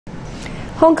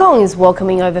Hong Kong is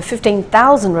welcoming over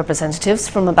 15,000 representatives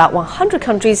from about 100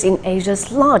 countries in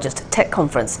Asia's largest tech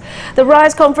conference. The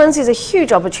Riseconf is a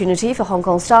huge opportunity for Hong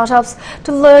Kong startups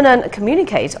to learn and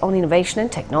communicate on innovation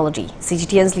and technology.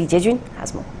 CGTN's Li Jiejun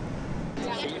has more.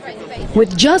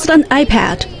 With just an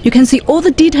iPad, you can see all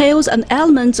the details and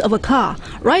elements of a car,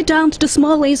 right down to the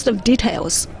smallest of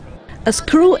details. A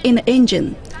screw in the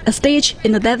engine, a stitch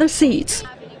in the leather seats.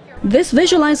 This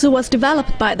visualizer was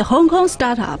developed by the Hong Kong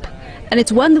startup, and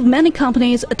it's one of many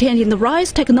companies attending the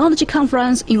Rise Technology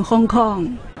Conference in Hong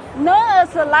Kong. Known as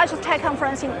the largest tech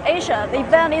conference in Asia, the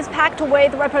event is packed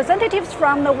with representatives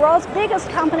from the world's biggest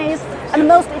companies and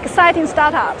most exciting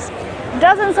startups.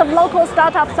 Dozens of local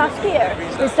startups are here,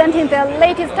 presenting their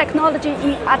latest technology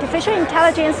in artificial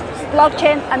intelligence,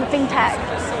 blockchain, and fintech.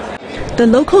 The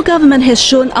local government has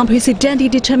shown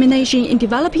unprecedented determination in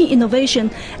developing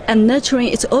innovation and nurturing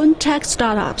its own tech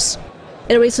startups.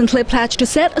 It recently pledged to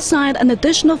set aside an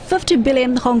additional 50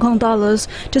 billion Hong Kong dollars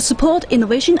to support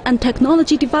innovation and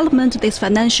technology development this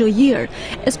financial year,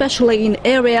 especially in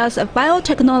areas of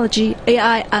biotechnology,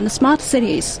 AI, and smart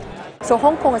cities. So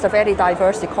Hong Kong is a very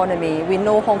diverse economy. We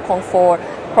know Hong Kong for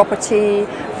property,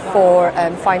 for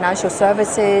financial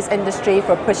services industry,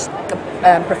 for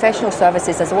professional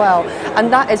services as well.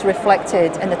 And that is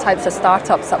reflected in the types of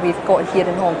startups that we've got here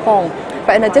in Hong Kong.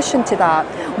 But in addition to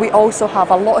that, we also have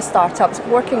a lot of startups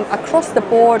working across the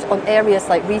board on areas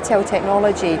like retail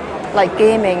technology, like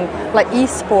gaming, like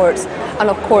esports, and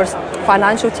of course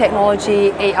financial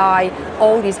technology, AI,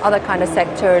 all these other kind of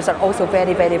sectors are also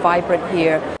very, very vibrant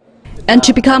here. And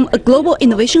to become a global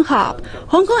innovation hub,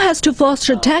 Hong Kong has to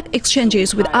foster tech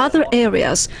exchanges with other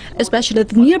areas, especially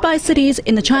the nearby cities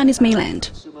in the Chinese mainland.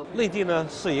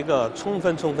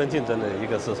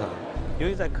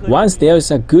 Once there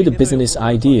is a good business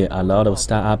idea, a lot of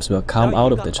startups will come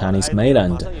out of the Chinese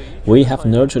mainland. We have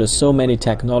nurtured so many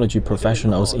technology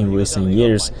professionals in recent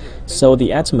years, so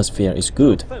the atmosphere is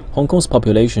good. Hong Kong's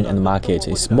population and market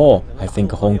is small. I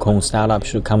think Hong Kong startups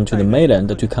should come to the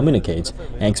mainland to communicate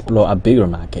and explore a bigger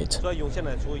market.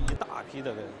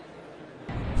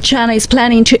 China is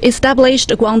planning to establish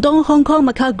the Guangdong-Hong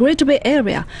Kong-Macau Greater Bay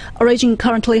Area, a region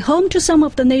currently home to some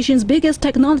of the nation's biggest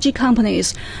technology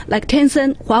companies like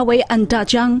Tencent, Huawei, and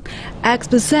Dajiang.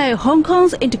 Experts say Hong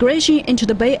Kong's integration into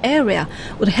the Bay Area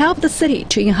would help the city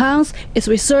to enhance its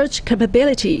research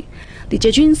capability. Li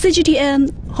Jiejun,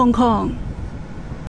 CGTN, Hong Kong.